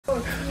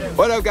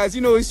What up, guys?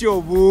 You know it's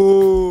your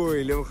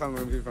boy Lebo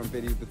Rampedi from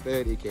the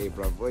third, aka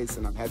Bra Voice,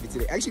 and I'm happy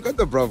today. I actually got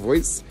the Bra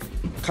Voice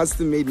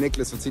custom-made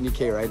necklace for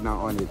 20k right now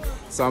on it,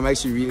 so I'm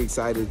actually really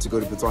excited to go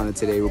to Botswana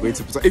today. We're going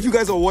to Botswana. If you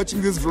guys are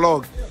watching this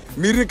vlog,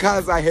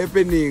 miracles are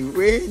happening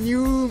when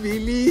you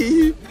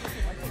believe.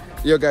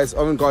 Yo guys,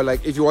 oh my god,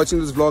 like if you're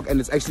watching this vlog and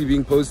it's actually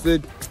being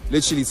posted,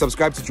 literally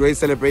subscribe to Joy's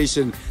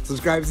Celebration,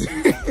 subscribe to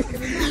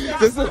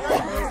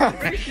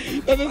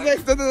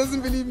that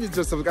doesn't believe me,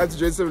 just subscribe to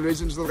Joy's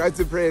Celebration, subscribe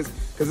to prayers,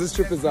 because this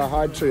trip is a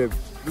hard trip.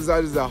 This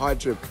is a hard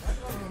trip.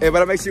 Hey,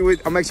 but I'm actually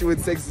with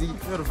sexy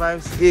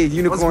hey,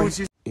 unicorn.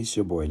 It's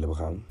your boy Lebo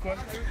Rampedi.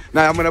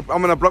 Now I'm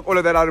gonna block all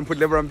of that out and put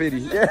Lebo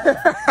Rampedi. Yeah.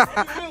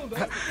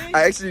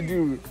 I actually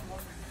do.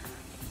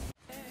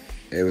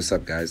 Hey, what's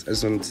up, guys? I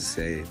just wanted to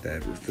say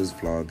that with this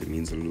vlog, it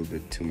means a little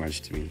bit too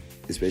much to me,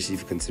 especially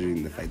if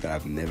considering the fact that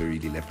I've never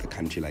really left the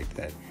country like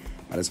that.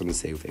 I just want to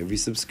say, with every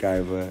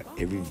subscriber,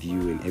 every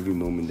view, and every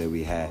moment that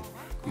we had,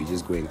 we're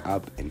just going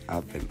up and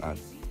up and up.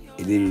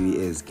 It literally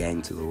is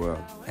gang to the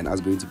world, and us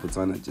going to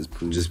Botswana just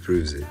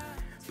proves it.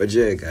 But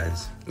yeah,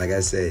 guys, like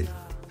I said,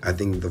 I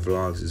think the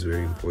vlogs is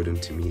very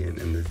important to me,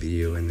 and the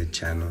video and the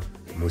channel.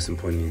 But most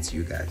importantly, it's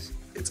you guys.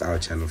 It's our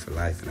channel for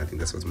life, and I think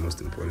that's what's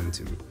most important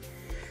to me.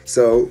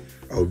 So,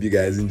 I hope you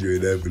guys enjoy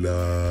that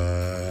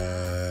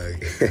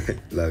vlog.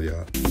 Love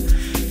y'all.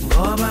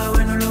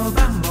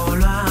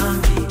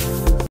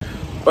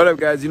 What up,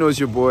 guys? You know it's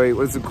your boy.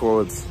 What's it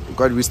called?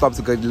 God, we stopped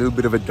to get a little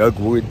bit of a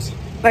Dugwood.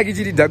 Like it's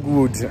really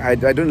Dugwood. I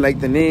don't like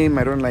the name.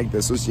 I don't like the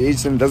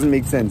association. It doesn't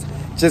make sense.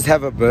 Just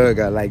have a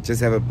burger. Like,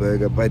 just have a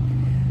burger. But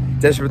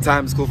desperate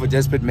times call for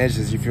desperate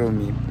measures. You feel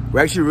me?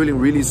 We're actually rolling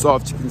really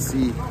soft. You can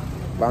see.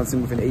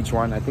 Bouncing with an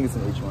H1, I think it's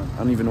an H1, I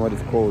don't even know what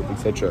it's called,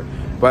 etc.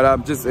 But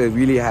I'm just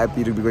really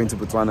happy to be going to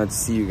Botswana to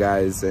see you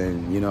guys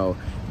and, you know,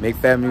 make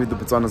family with the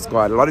Botswana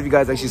squad. A lot of you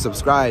guys actually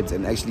subscribed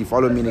and actually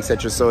follow me and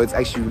etc. So it's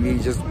actually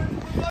really just,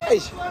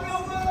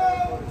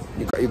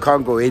 you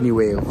can't go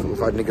anywhere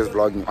without niggas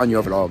vlogging on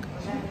your vlog.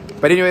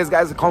 But anyways,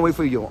 guys, I can't wait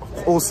for your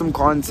awesome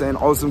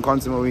content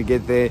when we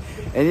get there.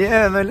 And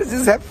yeah, man, let's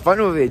just have fun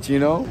with it, you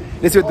know.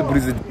 Let's see what the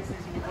Bruce is.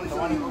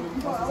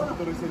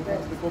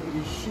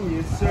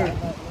 Yes, sir.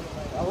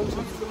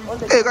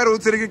 Hey,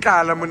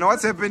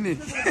 what's happening?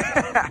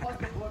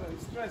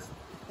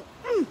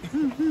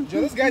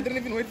 Joe, this guy didn't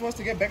even wait for us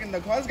to get back in the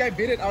car. This guy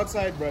baited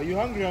outside, bro. You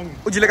hungry?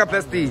 Would you like a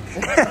plastic? You're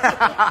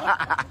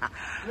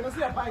gonna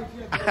see a bite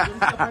here, bro. You're gonna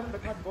see a bite in the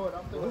cardboard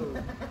afterwards.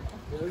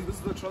 This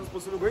is the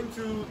transport. So we're going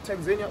to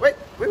Tanzania. Wait.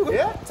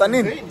 Yeah?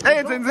 Tanzania.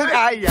 Hey,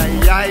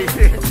 Tanzania. Ay.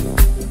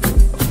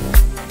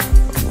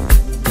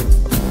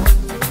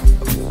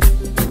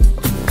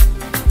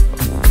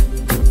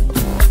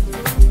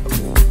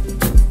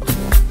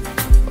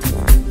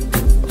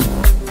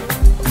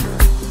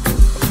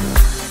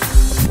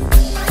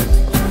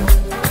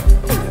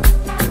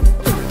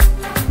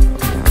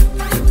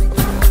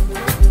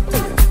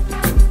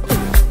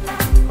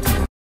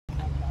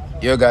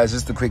 Yo guys,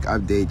 just a quick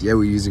update. Yeah,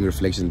 we're using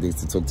reflection things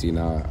to talk to you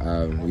now.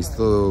 We're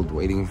still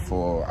waiting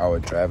for our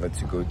driver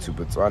to go to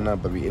Botswana,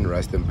 but we're in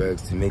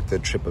Rustenburg to make the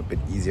trip a bit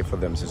easier for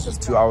them. So it's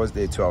just 2 hours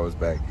there, 2 hours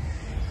back.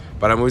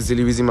 But I'm always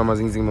using mama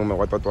zing mama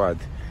what.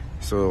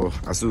 So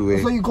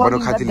when you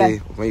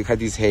cut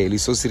his hair,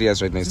 he's so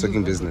serious right now, he's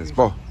talking business.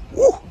 Bo,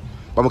 woo!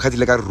 I'm cut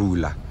like a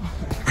ruler.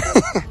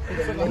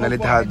 2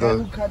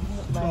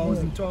 hours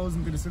and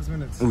 36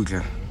 minutes.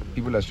 Okay.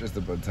 People are stressed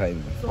about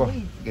time. Oh,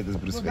 get this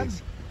Bruce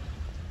face.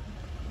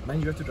 Man,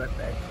 you have to drive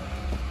back.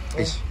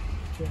 Ish.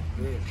 Yeah,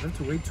 you have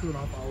to wait 2.5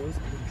 hours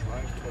and then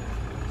drive 12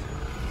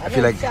 I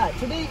feel like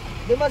today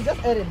they must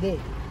just add a day.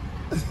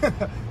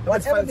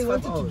 Whatever they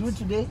wanted to do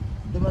today,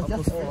 they must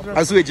just add.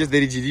 I swear, just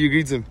Daddy G. Do you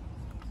greet him?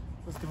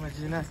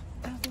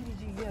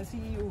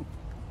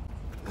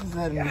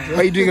 Why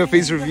are you doing a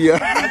face review?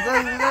 Look,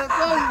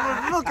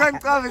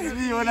 can't come with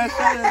me when I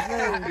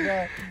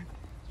say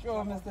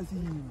sure, Mr.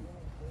 CEO.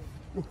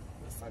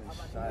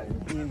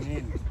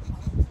 Sunshine.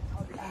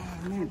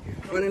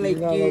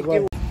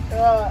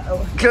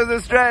 Close the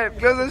strap.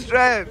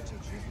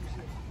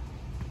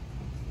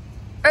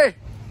 Hey!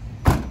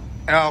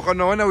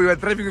 No wonder we were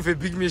driving with a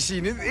big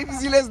machine.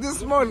 It's less this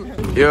small.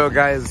 Yo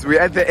guys, we're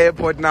at the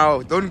airport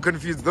now. Don't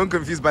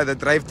confuse by the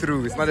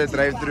drive-through. It's not a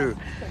drive-through.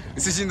 We're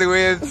switching the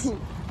waves.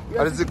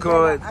 What is it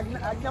called? The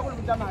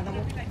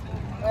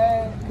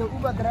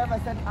Uber driver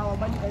said our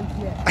money ends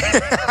here.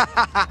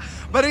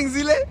 But in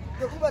Zile?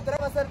 The Uber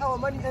driver said our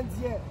money ends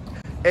here.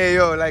 Hey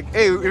yo, like,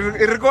 hey,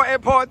 Rico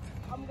Airport.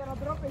 I'm gonna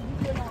drop a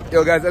video now.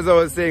 Yo guys, as I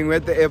was saying, we're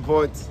at the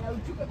airport. I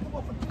took a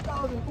Uber for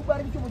 2,000. Uber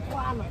into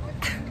Botswana.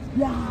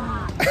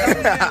 Yeah.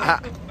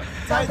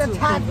 That's the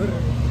tag.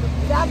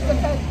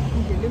 Okay,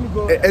 let me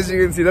go. As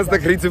you can see, that's the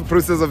creative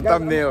process of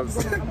thumbnails.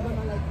 I'm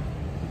gonna like,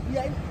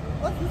 yeah,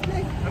 what's this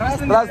place?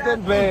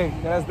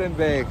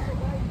 Rustenburg.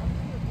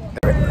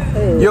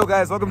 Hey. Yo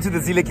guys, welcome to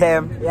the Zile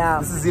Cam. Yeah.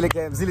 This is Zile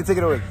Cam. Zile, take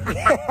it away.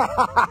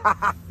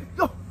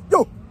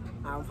 Yo.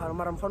 I'm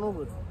fine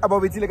over it.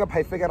 About it like a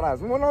pie figure.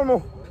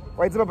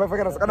 Why it's about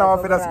Pafagaras? I know how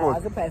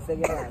As a person,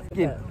 yeah,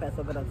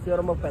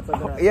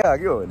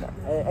 you know.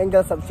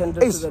 angle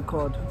subtended to the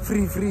code.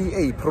 Free,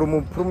 hey,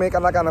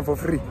 promo kana for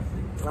free.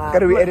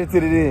 Gotta be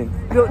edited it in.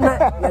 Yo,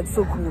 that's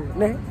so cool.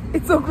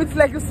 It's so good, it's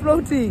like a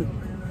floating.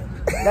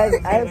 Guys,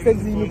 I have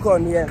sexy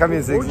unicorn here. Come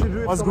here, sexy.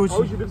 What's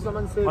Gucci?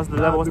 Someone say, What's the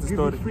level? What's the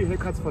story? Free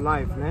haircuts for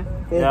life, ne?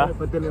 Yeah.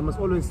 But then they must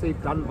always say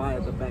done by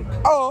at the back.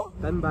 Oh,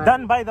 Done by.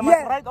 They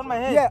must write on my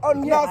head. Yeah,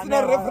 on here. that's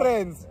not a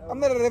reference. I'm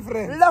not a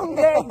reference. Long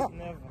day.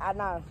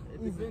 Enough.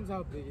 It depends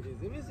how big it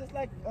is. If it's just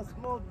like a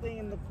small thing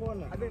in the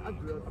corner, I think I'd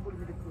do it. I would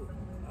make it cool.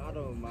 I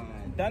don't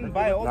mind. Done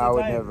by all No, I the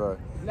would time. never.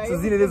 So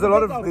Zina, there's a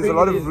lot of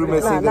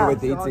rumors saying that we're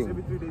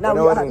dating. Now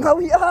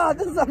we are.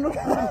 This is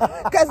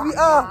guys, we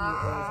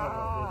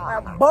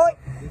are. Boy.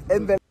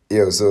 And then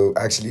so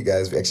actually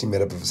guys, we actually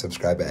met up with a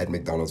subscriber at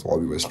McDonald's while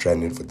we were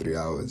stranded for 3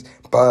 hours.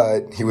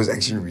 But he was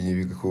actually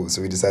really cool.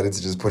 So we decided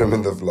to just put him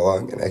in the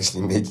vlog and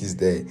actually make his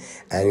day.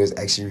 And he was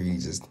actually really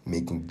just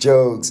making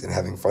jokes and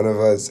having fun of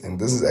us. And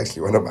this is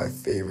actually one of my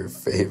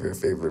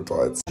favorite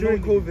parts.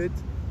 During COVID,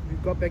 we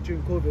got back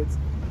during COVID.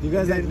 You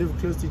guys like live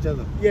close to each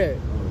other? Yeah.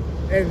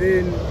 And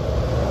then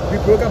we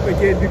broke up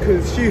again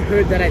because she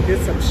heard that I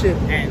did some shit.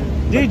 And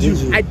Did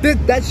you? I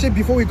did that shit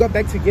before we got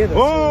back together.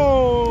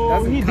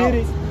 Oh, he did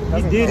it.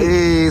 He did it.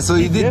 Hey, so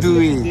you did do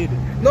it. Did it.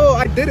 No,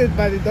 I did it,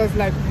 but it was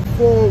like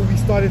before we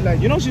started like...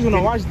 You know she's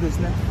gonna watch this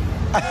now.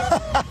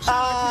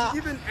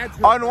 Even at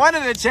her, On one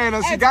of the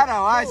channels, you gotta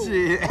watch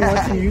it.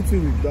 watching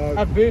YouTube, dog.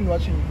 I've been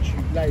watching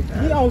YouTube. Like,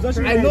 I was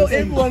watching. I know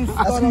everyone's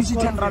I see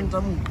 10 rand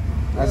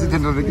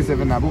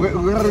 7 now. We're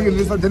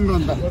listen 10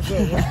 rand.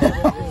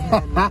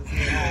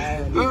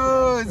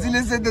 Oh,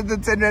 Zile said that the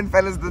 10 rand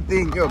fell is the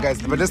thing. Yo guys,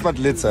 but that's not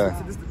litter.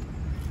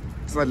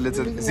 It's not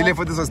litter. Zile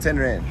thought this was 10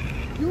 rand.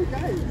 You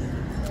guys.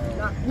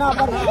 No,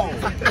 but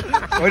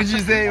What did you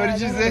say? What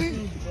did you say?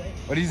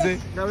 What did you say?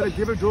 Now when I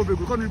give a drawback,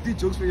 we can't repeat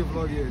jokes for your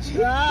vlog here. Take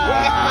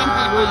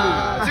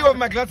off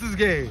my glasses,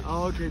 gay.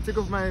 Oh, okay. Take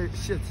off my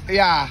shit.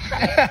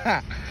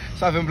 Yeah.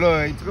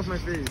 Self-employed. Take off my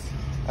face.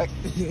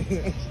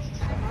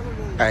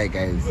 Alright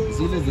guys.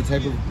 Zila is the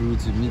type of bro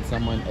to meet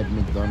someone at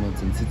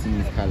McDonald's and sit in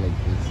his car like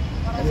this.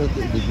 I know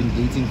they've been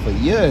dating for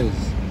years.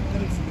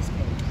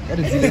 That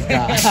is Zila's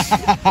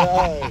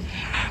car.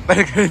 But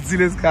I can't see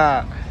this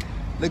car.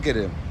 Look at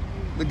him.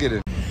 Look at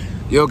him.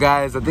 Yo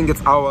guys, I think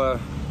it's hour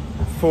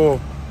 4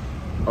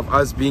 of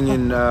us being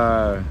in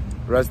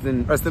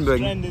Rustenburg.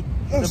 Stranded.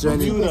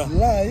 Stranded.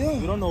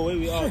 We don't know where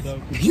we are, dog.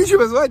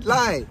 YouTubers what?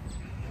 Lie.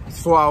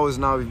 It's 4 hours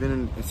now. We've been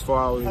in. It's 4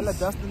 hours. Hella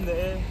dust in the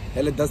air.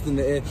 Hella dust in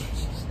the air.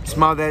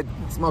 Smell that.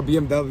 Smell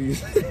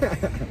BMWs.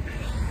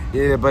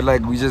 Yeah, but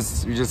like we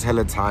just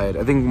hella tired.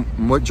 I think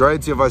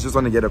majority of us just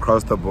want to get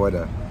across the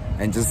border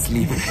and just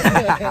sleep.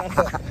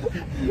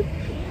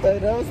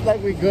 That was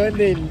like we're going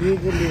there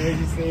illegally when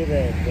you say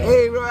that.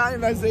 Hey bro,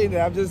 I'm not saying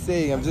that. I'm just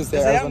saying. It's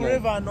a young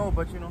river, I know,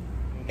 but you know.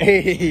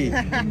 Hey,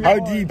 how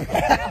deep?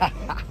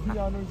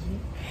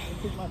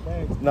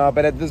 No,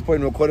 but at this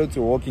point we're quarter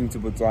to walking to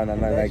Botswana,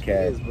 not like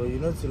Yes, bro. You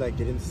know, to like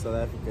get into South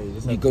Africa, you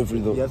just You have go to,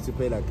 through the- you have to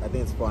pay like I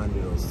think it's 400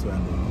 or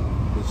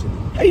 200,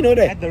 literally. How you know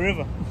that? At the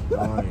river.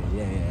 Oh,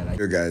 yeah, like.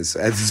 Yo guys, so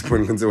at this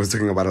point Lindsay was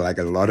talking about like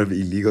a lot of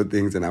illegal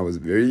things and I was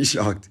very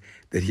shocked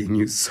that he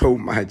knew so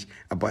much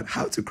about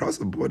how to cross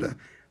the border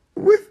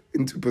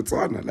into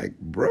Botswana. Like,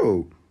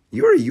 bro,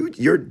 you're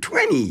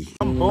 20.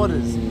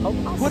 Borders.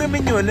 Put him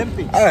in your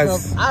Olympics.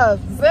 Us. Oh,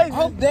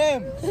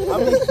 damn. I mean, you know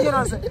what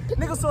I'm saying?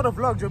 Nigga saw the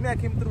vlog, Joe. Me, I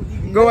came through.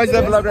 Go watch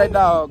that vlog right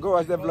now. Go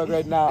watch that vlog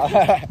right now.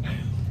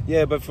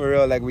 Yeah, but for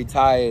real, like we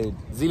tired.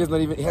 Zila's not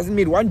even, he hasn't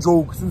made one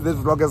joke since this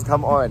vlog has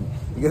come on.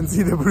 You can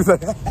see the bruiser.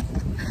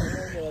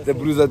 The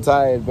bruiser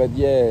tired, but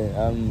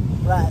yeah.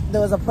 right,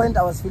 there was a point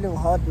I was feeling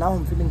hot, now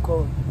I'm feeling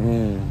cold.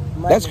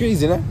 That's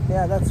crazy, no?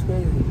 Yeah, that's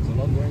crazy.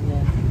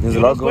 There's a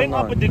It lot was going going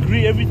up a on.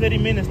 degree every 30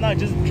 minutes. Now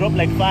just drop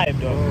like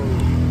 5, dog.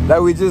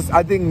 Like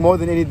I think more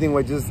than anything,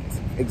 we're just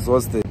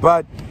exhausted.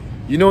 But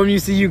you know, when you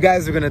see you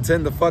guys, we're gonna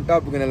turn the fuck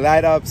up. We're gonna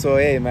light up. So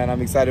hey, man,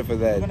 I'm excited for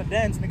that. We're gonna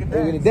dance, nigga, We're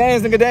gonna dance.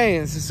 dance, nigga,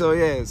 dance. So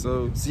yeah,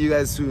 so see you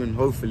guys soon,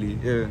 hopefully.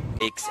 Yeah.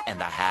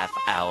 6.5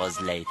 hours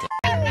later.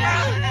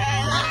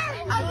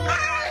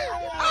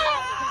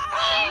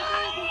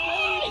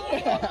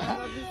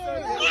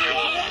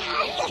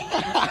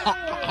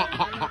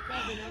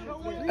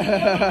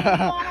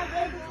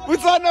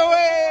 What's on the way?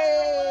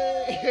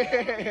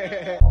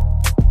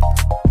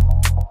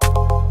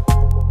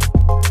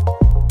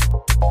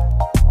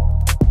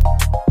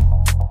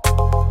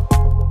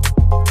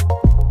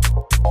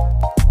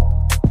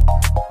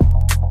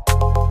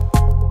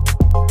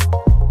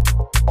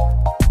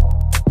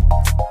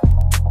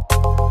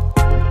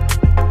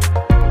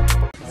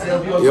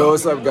 Yo,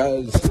 what's up,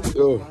 guys?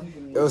 Yo,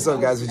 what's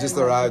up, guys? We just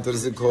arrived. What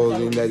is it called?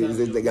 With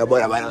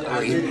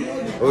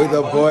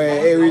the boy.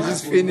 Hey, we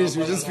just finished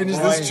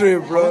this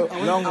trip, bro.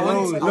 Long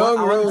road.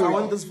 I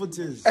want this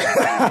footage.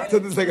 I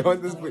thought this like I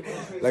want this foot.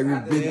 Like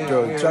we've been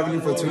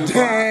traveling for 2 days.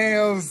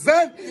 Damn,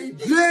 son.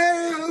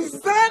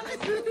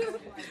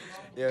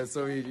 Yeah,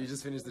 so you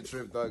just finished the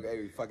trip, dog. Hey,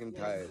 we fucking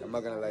tired. I'm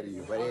not gonna lie to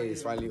you. But hey,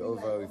 it's finally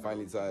over. We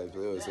finally tired. So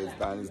it's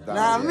done. It's done.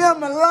 Nah, me,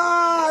 I'm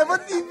alive.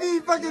 What do you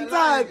mean, fucking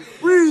tired?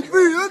 Breathe.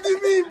 What do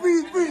you mean,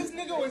 breathe? This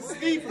nigga was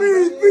sleeping.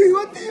 Breathe.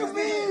 What do you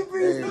mean,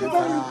 breathe? Hey,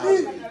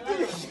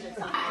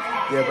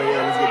 yeah, but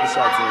yeah, let's get the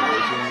shots in.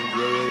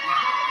 Yeah.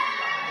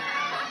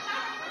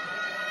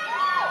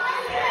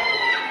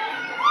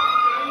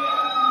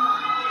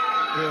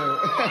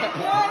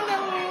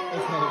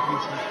 That's not a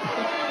picture.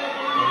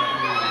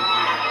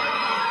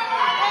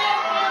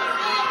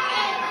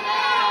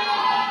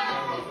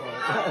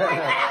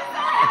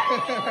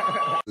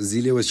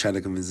 Zelia was trying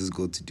to convince this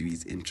girl to do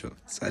his intro.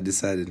 So I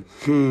decided,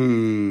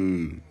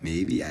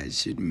 maybe I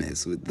should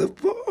mess with the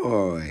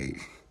boy.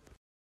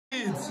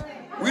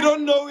 We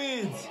don't know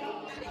it.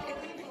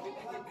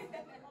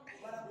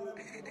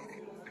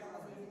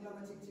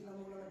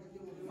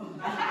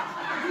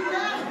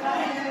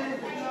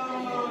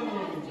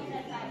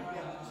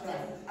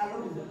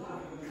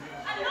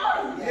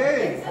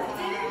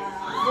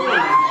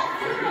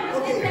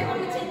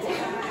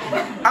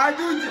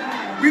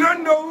 We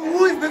don't know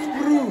who is this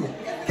brew.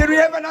 Can we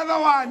have another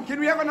one? Can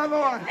we have another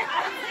one?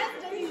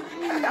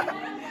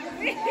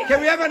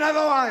 Can we have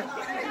another one?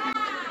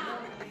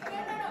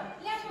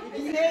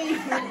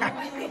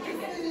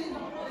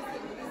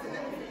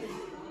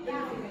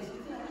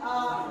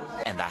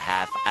 And a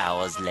half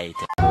hours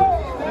later. What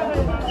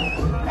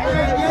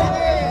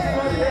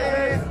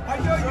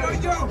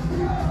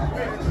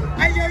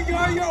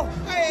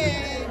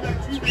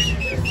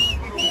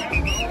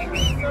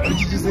did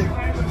you just say?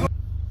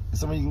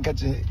 Someone you can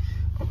catch it.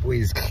 My boy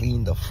is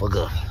clean the fuck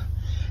up.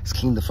 It's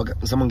clean the fuck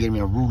up. Someone gave me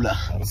a ruler.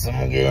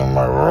 Someone gave me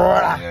a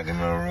ruler. Yeah, give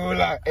me a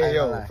ruler. Hey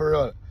yo, for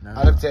real. No,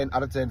 out of 10,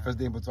 first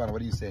day in Botswana,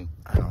 what are you saying?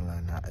 I don't know.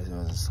 Nah, it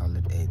was a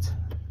solid 8. It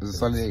was a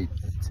solid 8.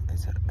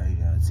 It's an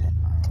 8 out of 10.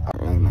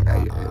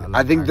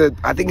 I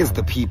think it's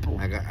the people.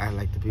 I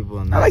like the people.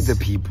 I like the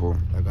people.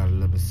 I got a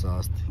little bit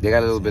sauced. They got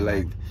a little bit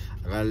like.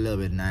 I got a little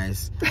bit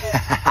nice.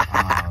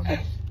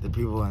 The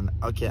people and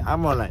okay,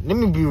 I'm all like. Let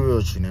me be real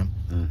with you, man.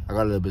 I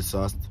got a little bit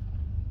sauced.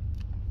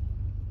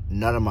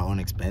 Not at my own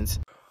expense.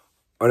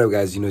 What up,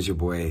 guys? You know it's your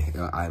boy.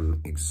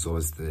 I'm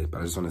exhausted,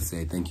 but I just want to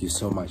say thank you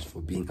so much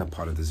for being a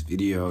part of this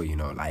video. You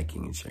know,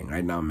 liking and sharing.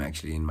 Right now, I'm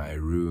actually in my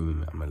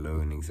room. I'm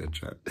alone,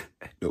 etc.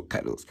 No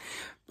cuddles,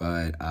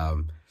 but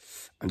I'm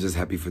just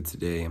happy for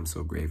today. I'm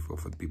so grateful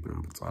for the people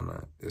in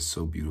Botswana. They're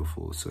so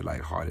beautiful, so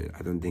lighthearted.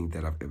 I don't think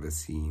that I've ever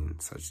seen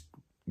such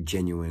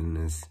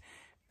genuineness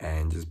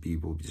and just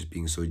people just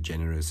being so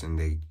generous and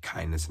their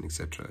kindness and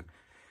etc.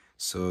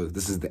 So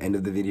this is the end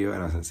of the video,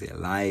 and I was gonna say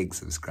like,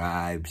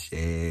 subscribe,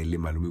 share,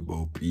 limalumi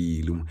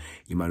bopi,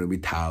 limalumi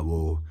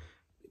tabo,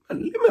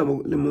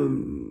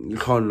 limalumi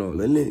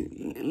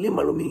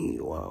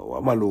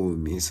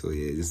wamalumi. So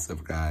yeah, just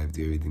subscribe,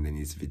 do everything that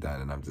needs to be done.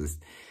 And I'm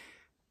just,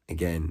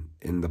 again,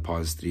 in the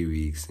past 3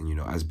 weeks, and you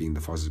know, us being the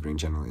fastest growing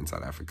channel in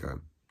South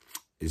Africa,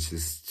 it's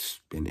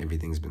just been,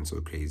 everything's been so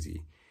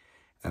crazy.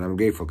 And I'm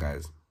grateful,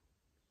 guys.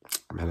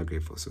 I'm hella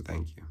grateful, so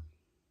thank you.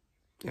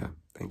 Yeah,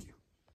 thank you.